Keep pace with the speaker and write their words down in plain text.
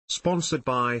Sponsored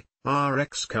by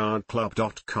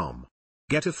rxcardclub.com.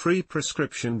 Get a free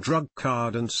prescription drug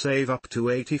card and save up to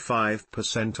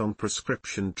 85% on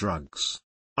prescription drugs.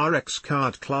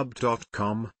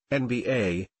 rxcardclub.com,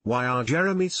 NBA, why are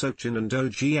Jeremy Sochan and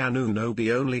OG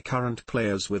Anunoby only current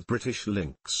players with British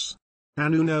links?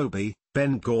 Anunoby,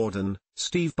 Ben Gordon,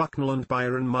 Steve Bucknall and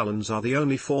Byron Mullens are the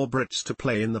only 4 Brits to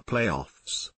play in the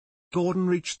playoffs. Gordon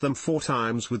reached them 4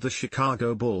 times with the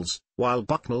Chicago Bulls, while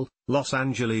Bucknall, Los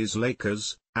Angeles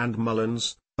Lakers, and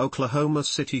Mullens, Oklahoma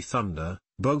City Thunder,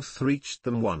 both reached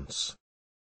them once.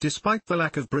 Despite the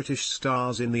lack of British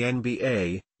stars in the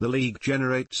NBA, the league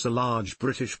generates a large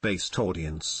British-based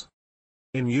audience.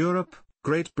 In Europe,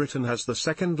 Great Britain has the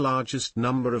second largest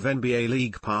number of NBA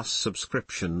League Pass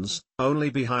subscriptions, only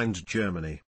behind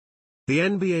Germany. The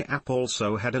NBA app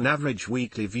also had an average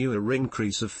weekly viewer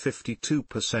increase of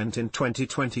 52% in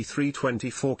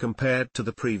 2023-24 compared to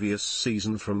the previous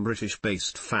season from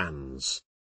British-based fans.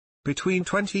 Between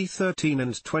 2013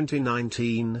 and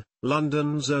 2019,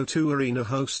 London's O2 Arena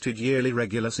hosted yearly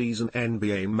regular season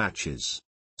NBA matches.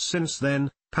 Since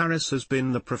then, Paris has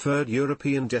been the preferred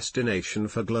European destination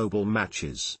for global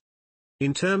matches.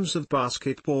 In terms of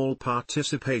basketball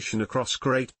participation across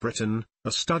Great Britain,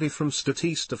 a study from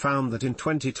Statista found that in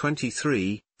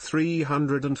 2023,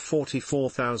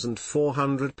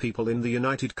 344,400 people in the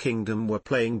United Kingdom were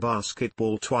playing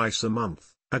basketball twice a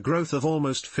month, a growth of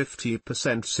almost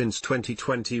 50% since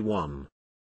 2021.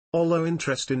 Although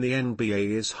interest in the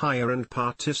NBA is higher and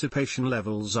participation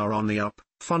levels are on the up,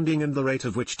 funding and the rate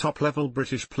at which top-level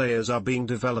British players are being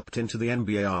developed into the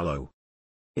NBA are low.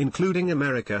 Including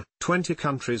America, 20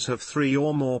 countries have 3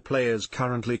 or more players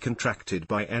currently contracted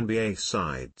by NBA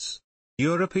sides.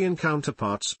 European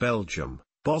counterparts: Belgium,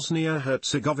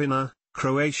 Bosnia-Herzegovina,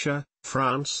 Croatia,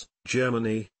 France,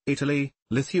 Germany, Italy,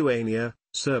 Lithuania,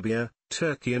 Serbia,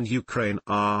 Turkey and Ukraine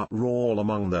are all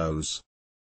among those.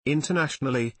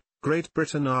 Internationally, Great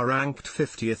Britain are ranked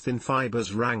 50th in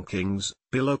Fibas rankings,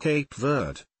 below Cape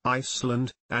Verde,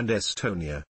 Iceland, and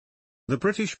Estonia. The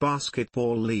British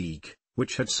Basketball League,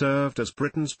 which had served as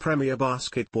Britain's premier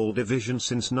basketball division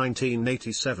since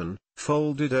 1987,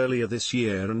 folded earlier this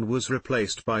year and was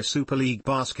replaced by Super League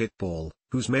Basketball,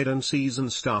 whose maiden season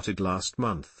started last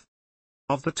month.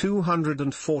 Of the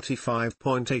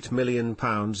 £245.8 million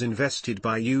invested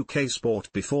by UK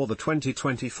Sport before the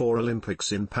 2024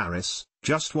 Olympics in Paris,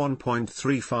 just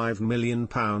 £1.35 million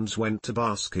went to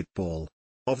basketball.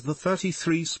 Of the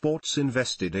 33 sports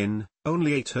invested in,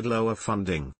 only 8 had lower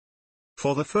funding.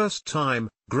 For the first time,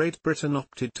 Great Britain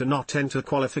opted to not enter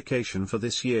qualification for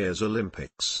this year's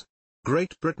Olympics.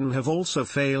 Great Britain have also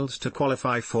failed to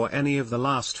qualify for any of the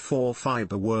last 4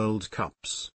 FIBA World Cups.